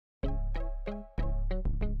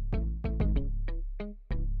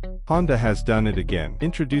Honda has done it again.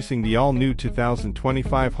 Introducing the all-new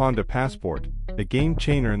 2025 Honda Passport, a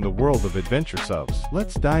game-changer in the world of adventure SUVs.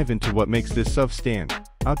 Let's dive into what makes this SUV stand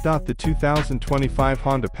out. The 2025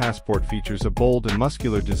 Honda Passport features a bold and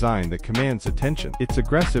muscular design that commands attention. Its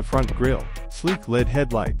aggressive front grille, sleek LED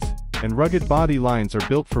headlights, and rugged body lines are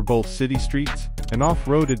built for both city streets and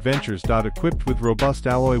off-road adventures. Equipped with robust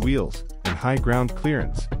alloy wheels and high ground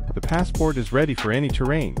clearance, the Passport is ready for any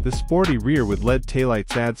terrain. The sporty rear with LED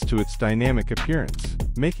taillights adds to its dynamic appearance,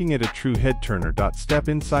 making it a true head-turner. Step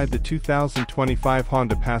inside the 2025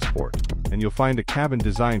 Honda Passport, and you'll find a cabin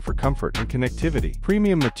designed for comfort and connectivity.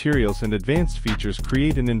 Premium materials and advanced features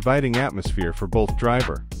create an inviting atmosphere for both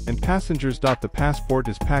driver and passengers. The Passport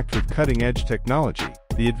is packed with cutting-edge technology.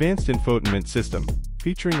 The advanced infotainment system,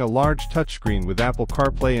 featuring a large touchscreen with Apple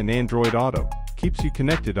CarPlay and Android Auto, keeps you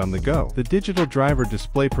connected on the go. The digital driver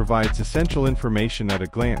display provides essential information at a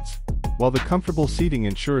glance, while the comfortable seating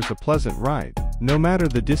ensures a pleasant ride, no matter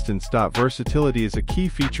the distance. Versatility is a key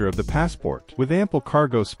feature of the Passport. With ample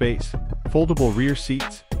cargo space, foldable rear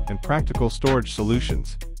seats, and practical storage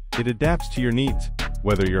solutions, it adapts to your needs,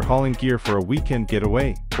 whether you're hauling gear for a weekend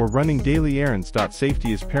getaway or running daily errands.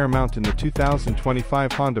 Safety is paramount in the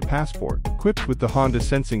 2025 Honda Passport. Equipped with the Honda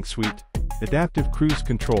Sensing Suite, adaptive cruise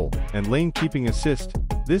control, and lane keeping assist,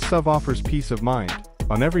 this SUV offers peace of mind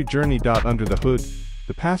on every journey. Under the hood,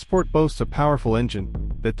 the Passport boasts a powerful engine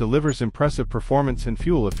that delivers impressive performance and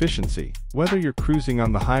fuel efficiency. Whether you're cruising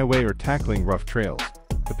on the highway or tackling rough trails,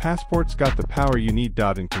 the Passport's got the power you need.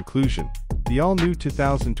 In conclusion, the all-new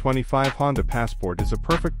 2025 Honda Passport is a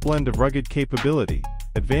perfect blend of rugged capability,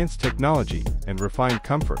 advanced technology, and refined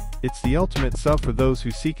comfort. It's the ultimate SUV for those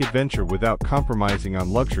who seek adventure without compromising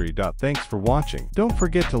on luxury. Thanks for watching. Don't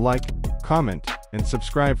forget to like, comment, and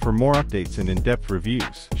subscribe for more updates and in-depth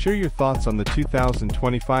reviews. Share your thoughts on the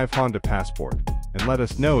 2025 Honda Passport, and let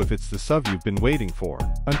us know if it's the SUV you've been waiting for.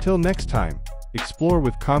 Until next time, explore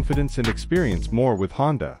with confidence and experience more with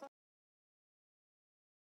Honda.